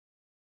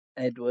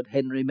Edward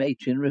Henry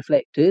Machin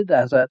reflected,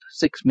 as at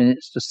 6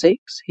 minutes to 6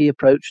 he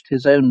approached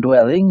his own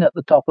dwelling at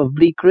the top of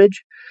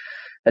Bleakridge.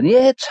 And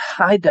yet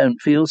I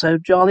don't feel so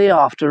jolly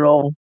after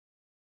all.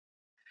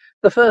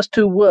 The first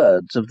two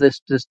words of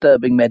this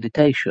disturbing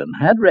meditation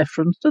had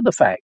reference to the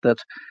fact that,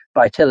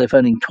 by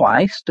telephoning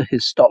twice to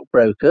his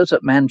stockbrokers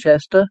at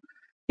Manchester,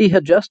 he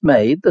had just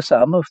made the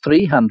sum of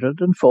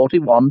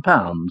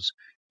 £341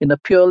 in a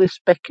purely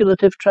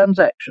speculative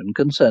transaction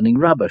concerning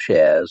rubber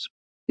shares.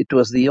 It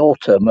was the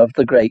autumn of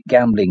the great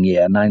gambling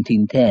year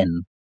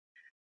 1910.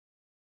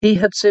 He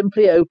had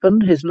simply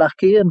opened his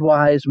lucky and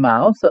wise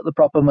mouth at the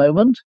proper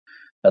moment,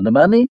 and the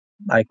money,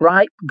 like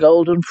ripe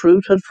golden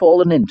fruit, had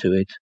fallen into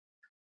it.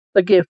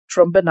 A gift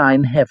from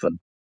benign heaven,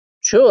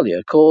 surely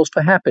a cause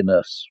for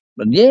happiness,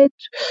 and yet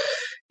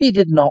he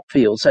did not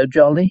feel so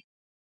jolly.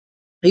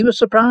 He was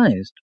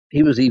surprised,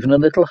 he was even a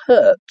little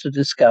hurt to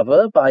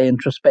discover by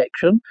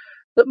introspection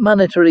that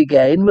monetary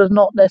gain was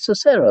not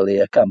necessarily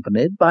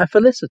accompanied by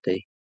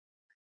felicity.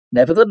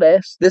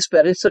 Nevertheless, this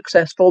very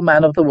successful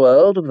man of the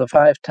world of the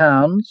Five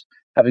Towns,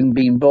 having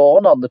been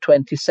born on the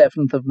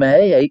 27th of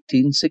May,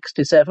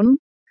 1867,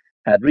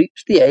 had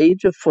reached the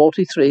age of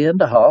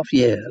 43.5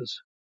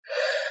 years.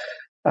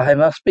 I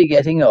must be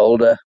getting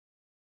older,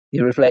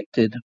 he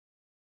reflected.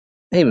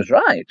 He was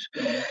right.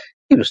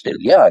 He was still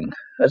young,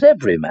 as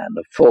every man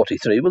of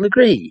 43 will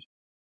agree.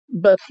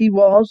 But he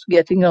was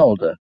getting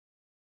older.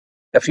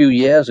 A few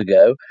years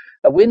ago,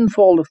 a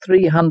windfall of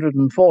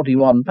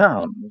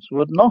 £341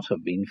 would not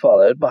have been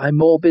followed by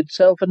morbid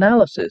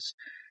self-analysis.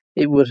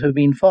 It would have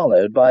been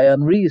followed by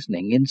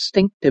unreasoning,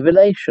 instinctive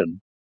elation,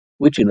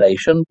 which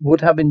elation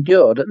would have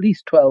endured at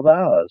least 12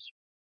 hours.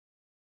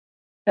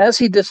 As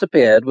he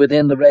disappeared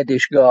within the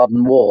reddish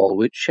garden wall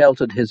which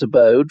sheltered his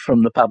abode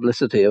from the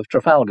publicity of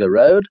Trafalgar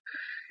Road,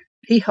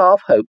 he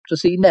half hoped to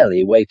see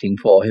Nelly waiting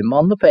for him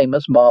on the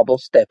famous marble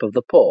step of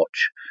the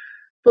porch,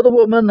 for the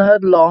woman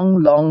had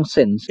long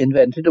since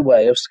invented a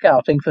way of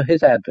scouting for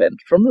his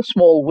advent from the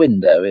small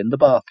window in the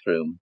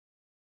bathroom.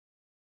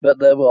 But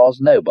there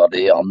was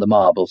nobody on the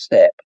marble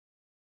step.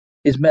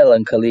 His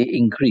melancholy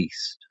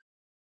increased.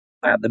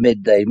 At the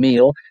midday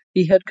meal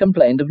he had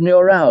complained of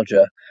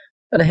neuralgia,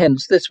 and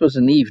hence this was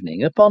an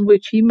evening upon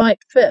which he might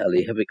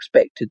fairly have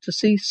expected to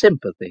see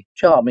sympathy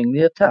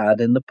charmingly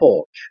attired in the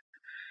porch.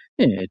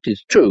 It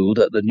is true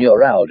that the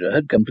neuralgia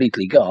had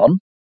completely gone.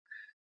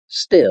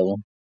 Still,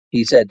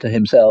 he said to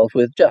himself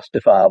with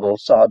justifiable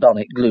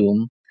sardonic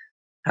gloom,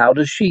 how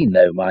does she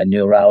know my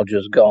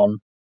neuralgia's gone?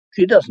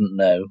 She doesn't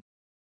know.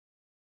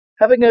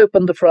 Having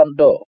opened the front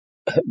door,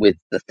 with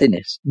the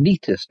thinnest,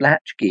 neatest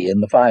latchkey in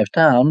the Five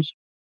Towns,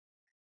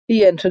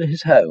 he entered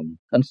his home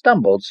and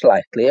stumbled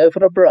slightly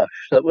over a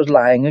brush that was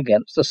lying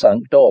against the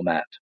sunk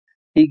doormat.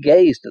 He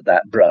gazed at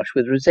that brush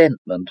with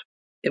resentment.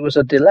 It was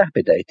a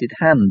dilapidated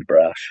hand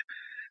brush.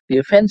 The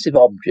offensive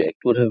object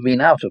would have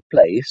been out of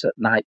place at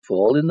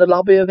nightfall in the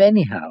lobby of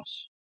any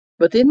house.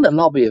 But in the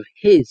lobby of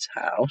his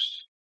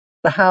house,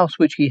 the house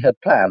which he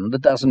had planned a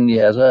dozen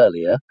years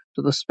earlier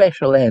to the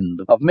special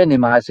end of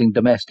minimising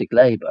domestic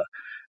labour,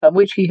 and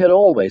which he had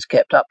always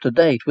kept up to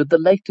date with the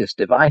latest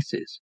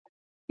devices,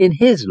 in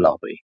his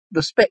lobby,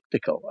 the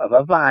spectacle of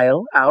a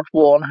vile,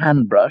 outworn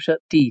hand-brush at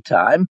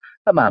tea-time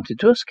amounted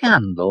to a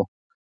scandal.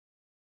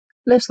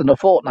 Less than a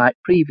fortnight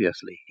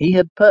previously, he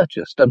had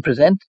purchased and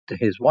presented to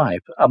his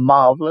wife a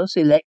marvellous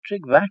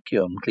electric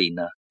vacuum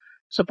cleaner,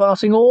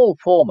 surpassing all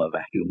former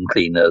vacuum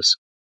cleaners.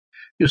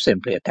 You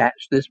simply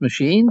attached this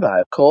machine by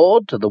a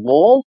cord to the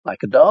wall,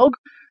 like a dog,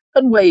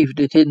 and waved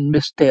it in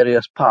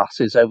mysterious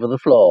passes over the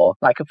floor,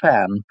 like a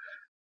fan,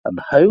 and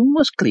the home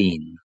was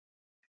clean.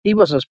 He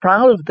was as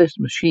proud of this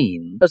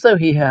machine as though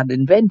he had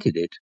invented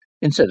it,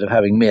 instead of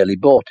having merely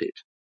bought it.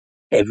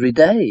 Every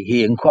day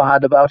he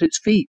inquired about its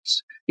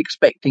feats,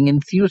 expecting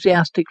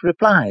enthusiastic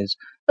replies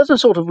as a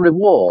sort of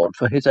reward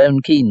for his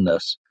own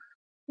keenness.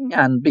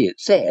 And be it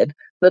said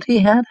that he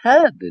had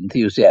had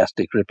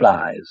enthusiastic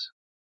replies.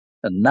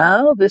 And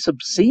now this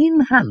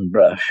obscene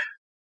hand-brush.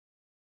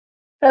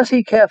 As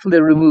he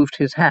carefully removed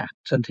his hat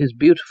and his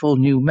beautiful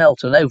new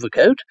Melton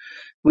overcoat,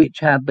 which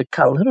had the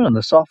colour and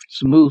the soft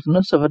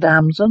smoothness of a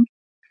damson,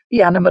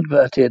 he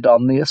animadverted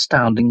on the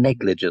astounding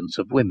negligence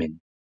of women.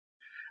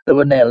 There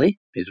were Nelly,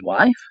 his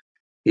wife,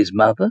 his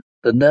mother,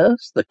 the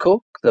nurse, the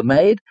cook, the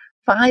maid,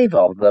 5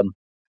 of them,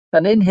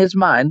 and in his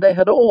mind they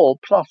had all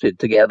plotted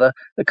together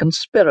a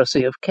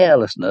conspiracy of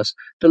carelessness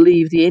to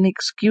leave the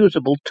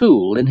inexcusable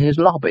tool in his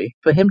lobby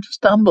for him to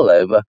stumble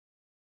over.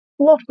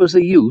 What was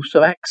the use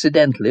of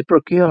accidentally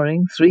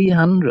procuring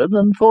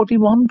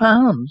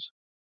 £341?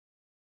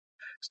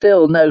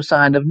 Still no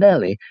sign of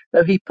Nelly,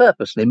 though he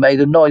purposely made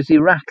a noisy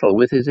rattle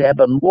with his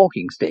ebon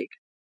walking-stick.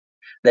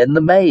 Then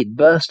the maid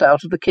burst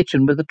out of the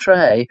kitchen with a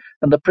tray,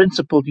 and the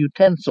principal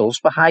utensils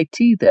for high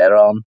tea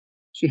thereon.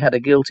 She had a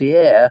guilty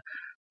air.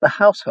 The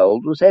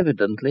household was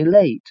evidently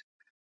late.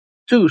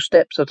 2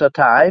 steps at a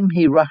time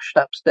he rushed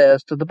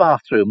upstairs to the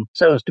bathroom,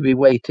 so as to be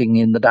waiting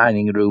in the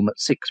dining-room at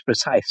 6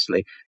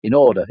 precisely, in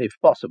order, if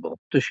possible,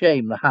 to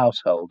shame the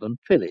household and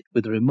fill it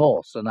with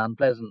remorse and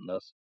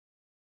unpleasantness.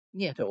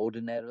 Yet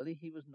ordinarily he was not